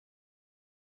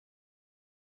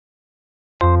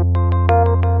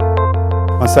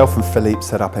Myself and Philippe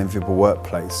set up Enviable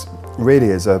Workplace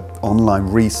really as an online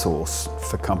resource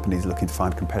for companies looking to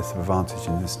find competitive advantage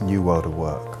in this new world of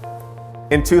work.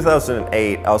 In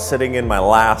 2008, I was sitting in my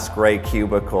last grey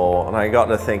cubicle and I got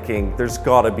to thinking, there's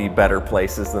got to be better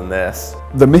places than this.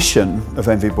 The mission of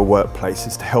Enviable Workplace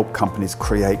is to help companies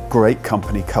create great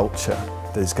company culture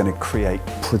that is going to create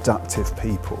productive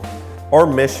people. Our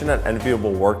mission at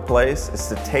Enviable Workplace is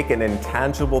to take an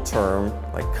intangible term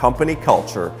like company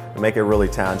culture and make it really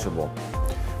tangible.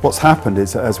 What's happened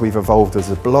is that as we've evolved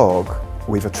as a blog,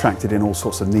 we've attracted in all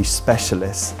sorts of niche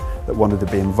specialists that wanted to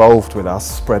be involved with us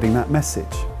spreading that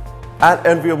message. At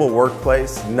Enviable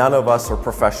Workplace, none of us are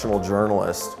professional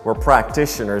journalists. We're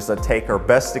practitioners that take our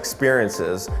best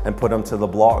experiences and put them to the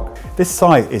blog. This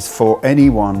site is for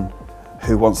anyone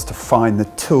who wants to find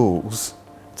the tools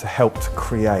to help to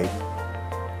create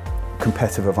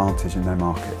competitive advantage in their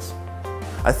markets.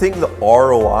 I think the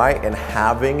ROI in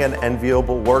having an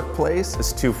enviable workplace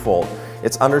is twofold.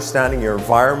 It's understanding your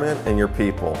environment and your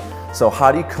people. So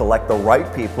how do you collect the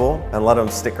right people and let them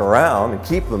stick around and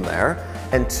keep them there?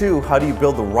 And two, how do you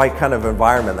build the right kind of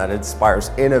environment that inspires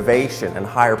innovation and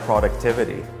higher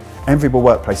productivity? Enviable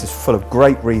Workplace is full of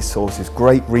great resources,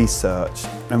 great research,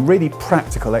 and really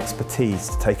practical expertise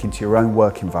to take into your own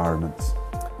work environments.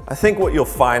 I think what you'll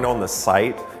find on the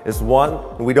site is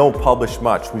one, we don't publish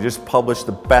much. We just publish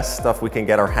the best stuff we can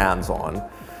get our hands on.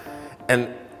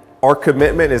 And our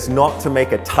commitment is not to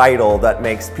make a title that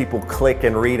makes people click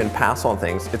and read and pass on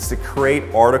things. It's to create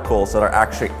articles that are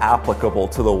actually applicable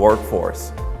to the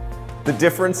workforce. The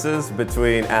differences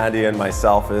between Andy and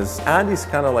myself is Andy's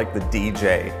kind of like the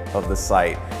DJ of the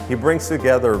site. He brings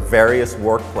together various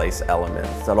workplace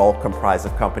elements that all comprise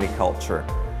of company culture.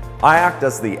 I act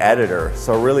as the editor,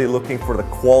 so really looking for the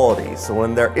quality. So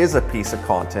when there is a piece of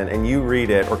content and you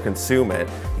read it or consume it,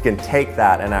 you can take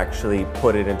that and actually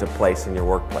put it into place in your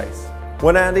workplace.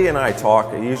 When Andy and I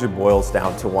talk, it usually boils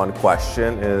down to one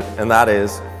question, and that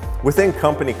is, within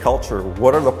company culture,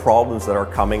 what are the problems that are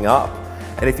coming up?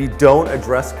 And if you don't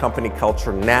address company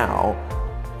culture now,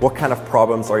 what kind of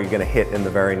problems are you going to hit in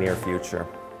the very near future?